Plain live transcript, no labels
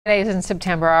Days in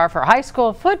September are for high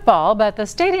school football, but the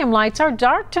stadium lights are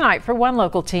dark tonight for one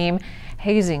local team.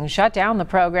 Hazing shut down the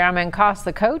program and cost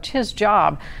the coach his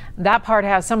job. That part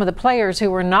has some of the players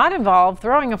who were not involved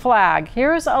throwing a flag.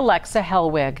 Here's Alexa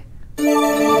Helwig. The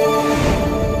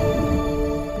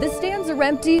stands are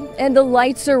empty and the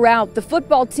lights are out. The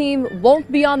football team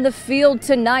won't be on the field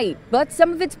tonight, but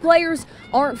some of its players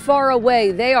aren't far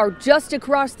away. They are just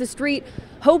across the street,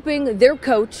 hoping their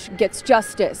coach gets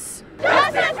justice.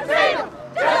 Justice for Tatum!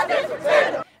 Justice for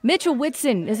Tatum! Mitchell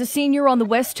Whitson is a senior on the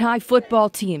West High football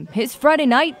team. His Friday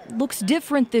night looks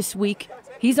different this week.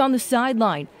 He's on the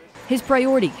sideline. His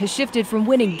priority has shifted from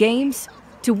winning games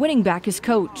to winning back his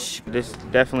coach. This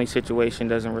definitely situation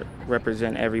doesn't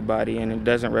represent everybody, and it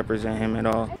doesn't represent him at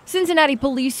all. Cincinnati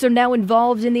police are now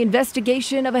involved in the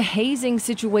investigation of a hazing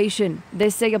situation. They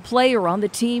say a player on the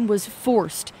team was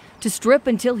forced to strip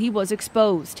until he was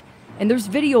exposed. And there's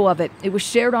video of it. It was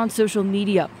shared on social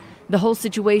media. The whole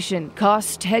situation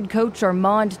cost head coach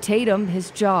Armand Tatum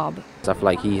his job. I feel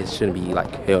like he shouldn't be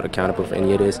held accountable for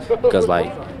any of this because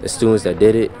the students that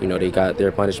did it, they got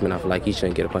their punishment. I feel like he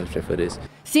shouldn't get a punishment for this.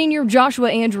 Senior Joshua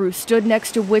Andrews stood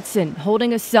next to Whitson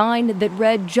holding a sign that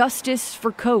read "Justice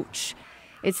for Coach."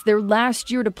 It's their last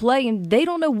year to play and they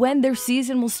don't know when their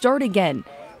season will start again.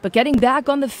 But getting back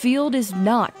on the field is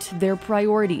not their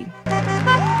priority.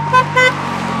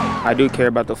 I do care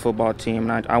about the football team,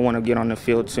 and I want to get on the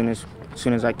field soon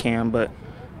as I can, but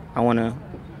I want to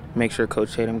make sure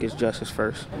Coach Tatum gets justice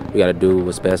first. We got to do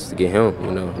what's best to get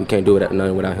him. We can't do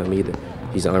nothing without him either.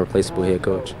 He's an irreplaceable head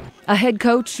coach. A head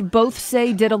coach both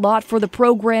say did a lot for the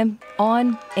program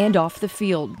on and off the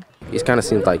field. It kind of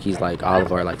seems like he's all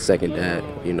of our second dad.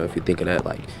 If you think of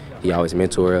that, he always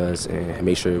mentor us and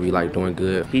make sure we doing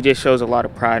good. He just shows a lot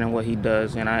of pride in what he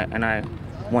does, and I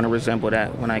want to resemble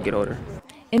that when I get older.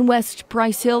 In West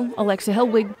Price Hill, Alexa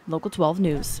Helwig, Local 12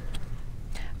 News.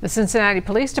 The Cincinnati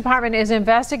Police Department is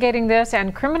investigating this,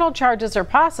 and criminal charges are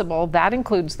possible. That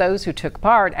includes those who took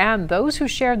part and those who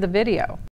shared the video.